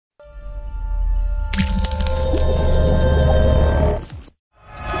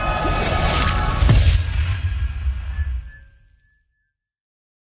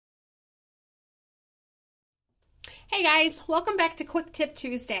Hi guys, welcome back to Quick Tip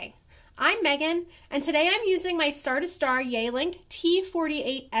Tuesday. I'm Megan, and today I'm using my Star2Star Yealink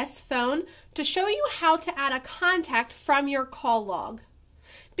T48s phone to show you how to add a contact from your call log.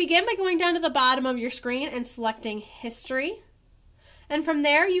 Begin by going down to the bottom of your screen and selecting History, and from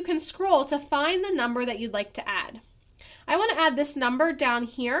there you can scroll to find the number that you'd like to add. I want to add this number down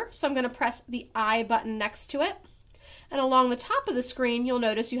here, so I'm going to press the I button next to it, and along the top of the screen you'll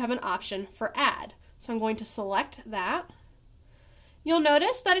notice you have an option for Add. So I'm going to select that. You'll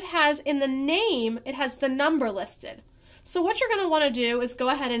notice that it has in the name, it has the number listed. So what you're going to want to do is go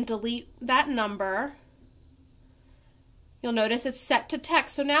ahead and delete that number. You'll notice it's set to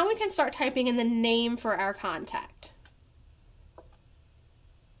text. So now we can start typing in the name for our contact.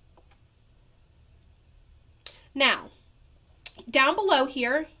 Now, down below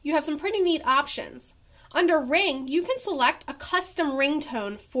here, you have some pretty neat options. Under Ring, you can select a custom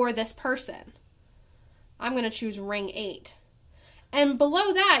ringtone for this person. I'm going to choose Ring 8. And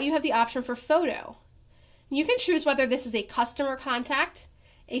below that, you have the option for photo. You can choose whether this is a customer contact,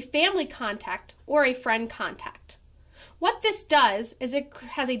 a family contact, or a friend contact. What this does is it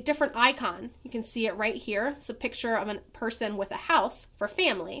has a different icon. You can see it right here. It's a picture of a person with a house for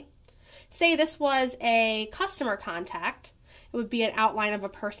family. Say this was a customer contact, it would be an outline of a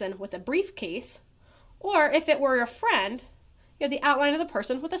person with a briefcase. Or if it were a friend, you have the outline of the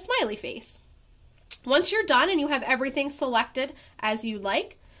person with a smiley face. Once you're done and you have everything selected as you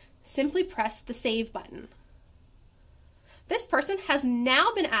like, simply press the Save button. This person has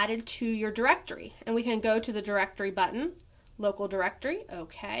now been added to your directory, and we can go to the Directory button, Local Directory,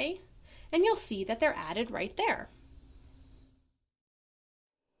 OK, and you'll see that they're added right there.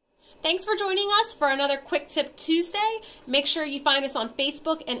 Thanks for joining us for another Quick Tip Tuesday. Make sure you find us on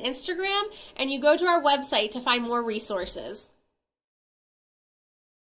Facebook and Instagram, and you go to our website to find more resources.